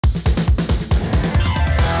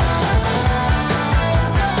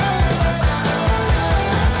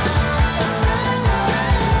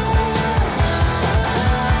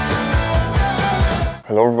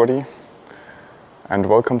Hello everybody and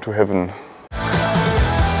welcome to heaven.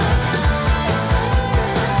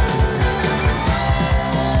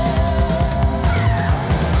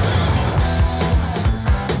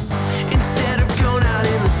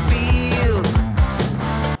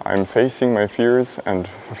 I'm facing my fears and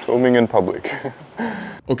filming in public.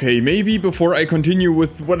 Okay, maybe before I continue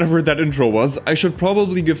with whatever that intro was, I should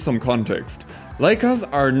probably give some context. Leicas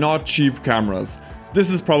are not cheap cameras. This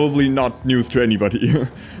is probably not news to anybody.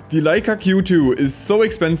 The Leica Q2 is so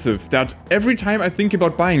expensive that every time I think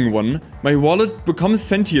about buying one, my wallet becomes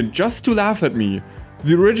sentient just to laugh at me.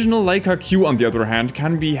 The original Leica Q, on the other hand,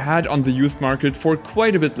 can be had on the used market for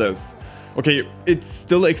quite a bit less. Okay, it's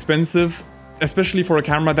still expensive, especially for a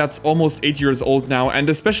camera that's almost 8 years old now, and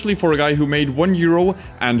especially for a guy who made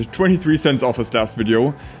 €1.23 off his last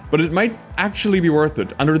video, but it might actually be worth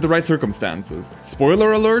it under the right circumstances.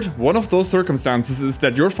 Spoiler alert, one of those circumstances is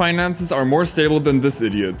that your finances are more stable than this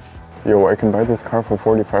idiot's. Yo, I can buy this car for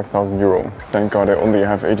 €45,000. Thank God I only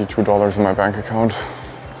have $82 in my bank account.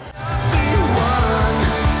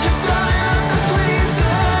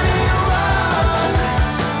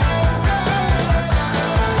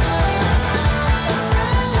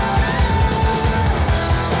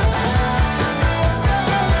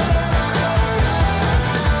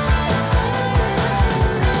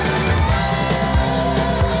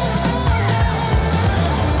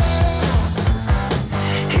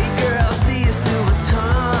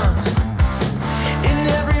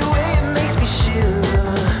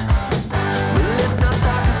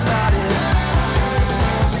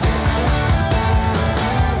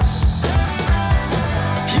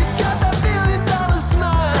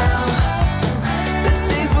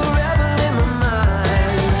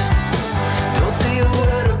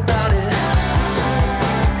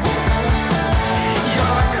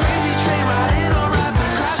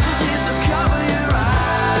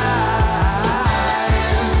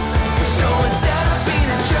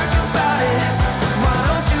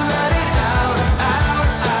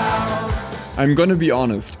 I'm gonna be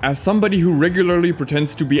honest, as somebody who regularly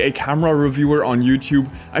pretends to be a camera reviewer on YouTube,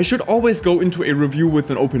 I should always go into a review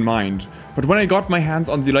with an open mind. But when I got my hands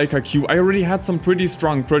on the Leica Q, I already had some pretty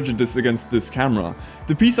strong prejudice against this camera.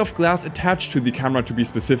 The piece of glass attached to the camera, to be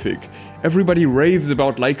specific. Everybody raves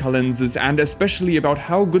about Leica lenses and especially about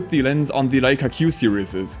how good the lens on the Leica Q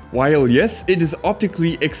series is. While yes, it is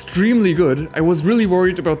optically extremely good, I was really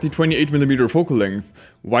worried about the 28mm focal length.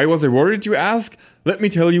 Why was I worried, you ask? Let me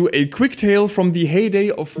tell you a quick tale from the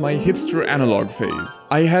heyday of my hipster analog phase.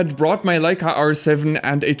 I had brought my Leica R7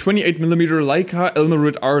 and a 28mm Leica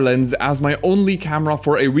Elmarit R lens as my only camera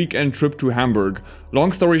for a weekend trip to Hamburg.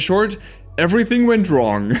 Long story short, everything went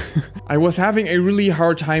wrong. I was having a really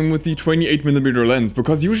hard time with the 28mm lens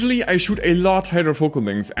because usually I shoot a lot tighter focal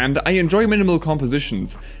lengths and I enjoy minimal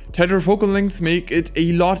compositions. Tighter focal lengths make it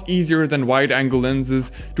a lot easier than wide-angle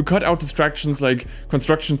lenses to cut out distractions like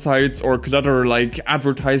construction sites or clutter like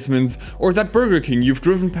advertisements or that Burger King you've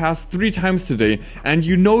driven past 3 times today and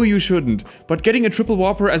you know you shouldn't, but getting a triple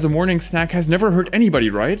Whopper as a morning snack has never hurt anybody,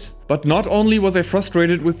 right? But not only was I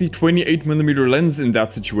frustrated with the 28mm lens in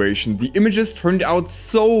that situation, the images turned out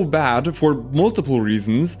so bad for multiple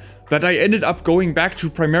reasons that I ended up going back to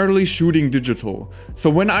primarily shooting digital. So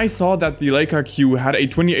when I saw that the Leica Q had a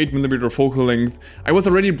 28mm focal length, I was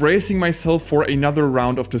already bracing myself for another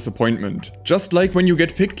round of disappointment. Just like when you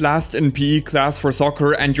get picked last in PE class for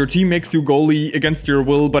soccer and your team makes you goalie against your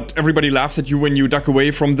will, but everybody laughs at you when you duck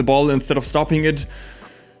away from the ball instead of stopping it.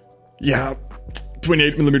 Yeah,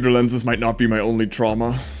 28mm lenses might not be my only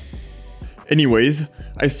trauma. Anyways,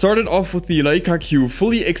 I started off with the Leica Q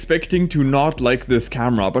fully expecting to not like this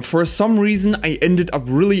camera, but for some reason I ended up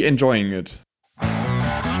really enjoying it.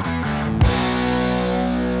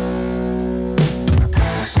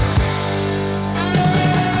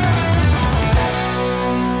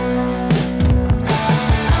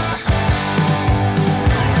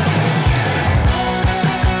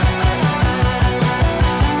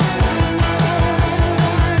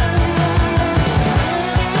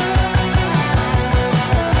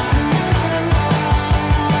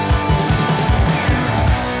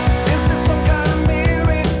 Is this some kind of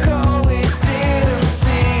miracle?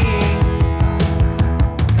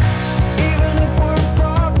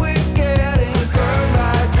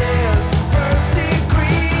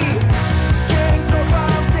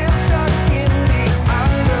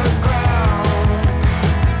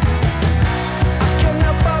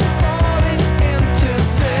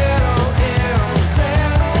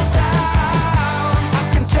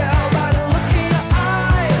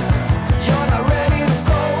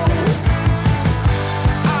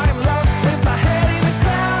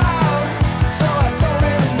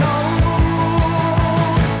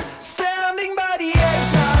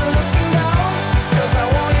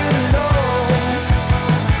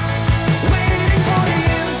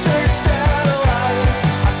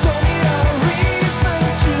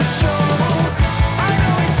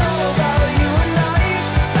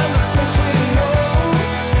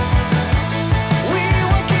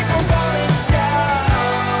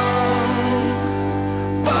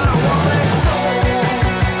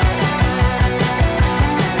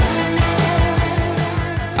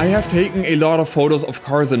 taken a lot of photos of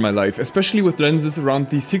cars in my life, especially with lenses around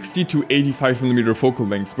the 60 to 85mm focal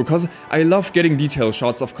lengths, because I love getting detail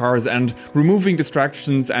shots of cars and removing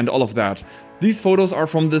distractions and all of that. These photos are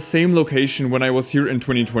from the same location when I was here in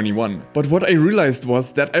 2021. But what I realized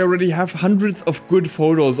was that I already have hundreds of good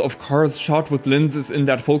photos of cars shot with lenses in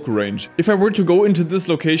that focal range. If I were to go into this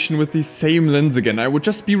location with the same lens again, I would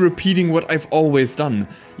just be repeating what I've always done.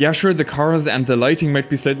 Yeah, sure, the cars and the lighting might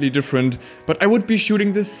be slightly different, but I would be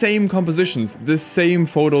shooting the same compositions, the same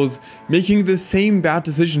photos, making the same bad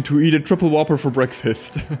decision to eat a triple whopper for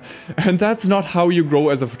breakfast. And that's not how you grow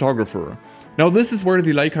as a photographer. Now this is where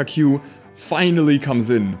the Leica Q finally comes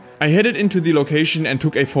in. I headed into the location and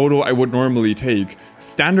took a photo I would normally take.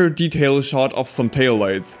 Standard detail shot of some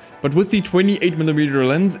taillights. But with the 28mm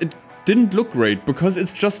lens, it didn't look great because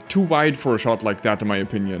it's just too wide for a shot like that in my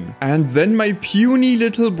opinion. And then my puny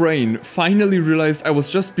little brain finally realized I was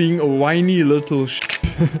just being a whiny little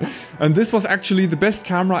And this was actually the best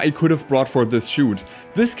camera I could have brought for this shoot.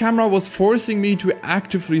 This camera was forcing me to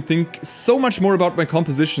actively think so much more about my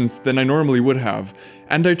compositions than I normally would have.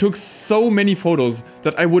 And I took so many photos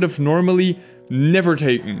that I would have normally never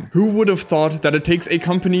taken. Who would have thought that it takes a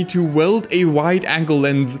company to weld a wide-angle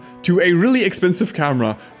lens to a really expensive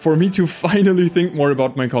camera for me to finally think more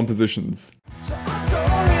about my compositions?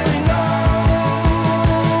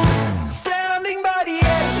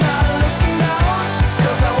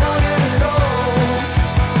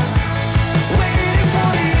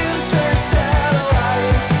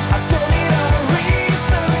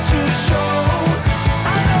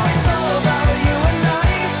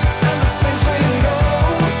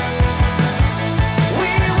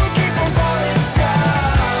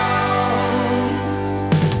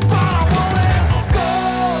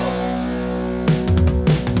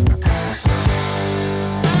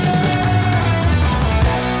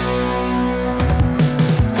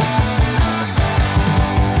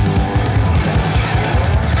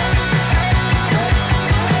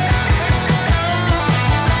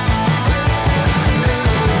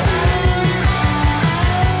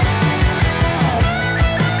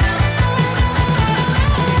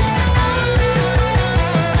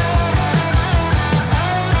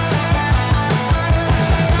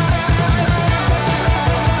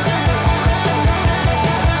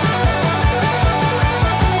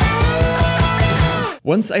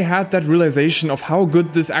 Once I had that realization of how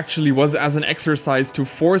good this actually was as an exercise to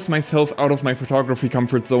force myself out of my photography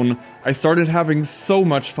comfort zone, I started having so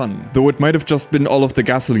much fun. Though it might have just been all of the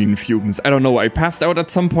gasoline fumes. I don't know, I passed out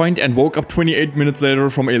at some point and woke up 28 minutes later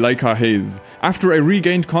from a Leica haze. After I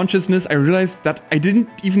regained consciousness, I realized that I didn't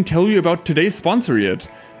even tell you about today's sponsor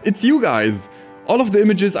yet. It's you guys! All of the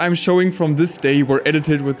images I'm showing from this day were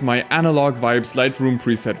edited with my Analog Vibes Lightroom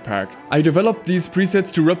preset pack. I developed these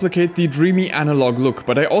presets to replicate the dreamy analog look,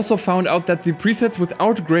 but I also found out that the presets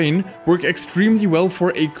without grain work extremely well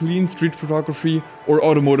for a clean street photography or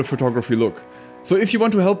automotive photography look. So if you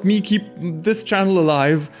want to help me keep this channel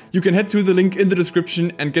alive, you can head to the link in the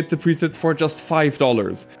description and get the presets for just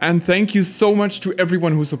 $5. And thank you so much to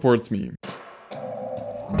everyone who supports me.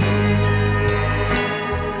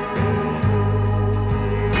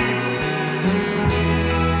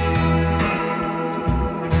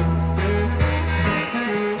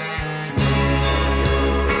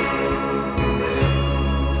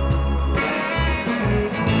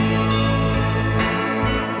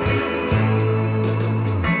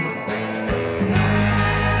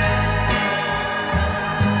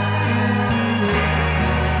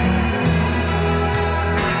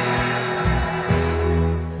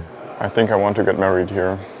 I think I want to get married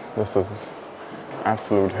here. This is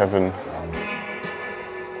absolute heaven.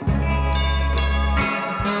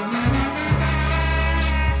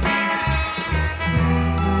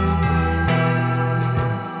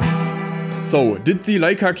 So, did the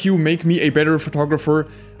Leica Q make me a better photographer?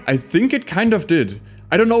 I think it kind of did.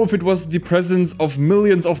 I don't know if it was the presence of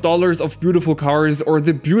millions of dollars of beautiful cars, or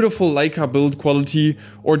the beautiful Leica build quality,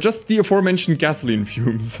 or just the aforementioned gasoline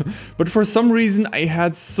fumes. But for some reason I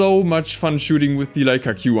had so much fun shooting with the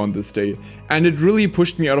Leica Q on this day, and it really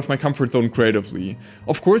pushed me out of my comfort zone creatively.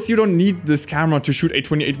 Of course you don't need this camera to shoot a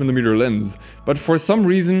 28mm lens, but for some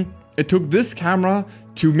reason it took this camera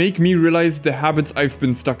to make me realize the habits I've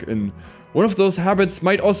been stuck in. One of those habits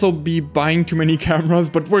might also be buying too many cameras,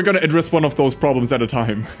 but we're gonna address one of those problems at a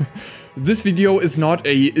time. This video is not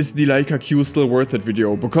a "is the Leica Q still worth it"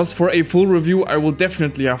 video, because for a full review I will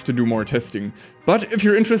definitely have to do more testing. But if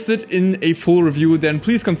you're interested in a full review, then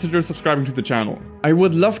please consider subscribing to the channel. I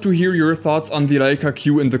would love to hear your thoughts on the Leica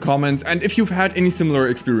Q in the comments and if you've had any similar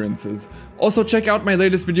experiences. Also check out my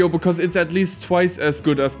latest video because it's at least twice as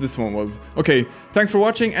good as this one was. Okay, thanks for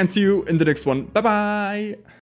watching and see you in the next one. Bye bye!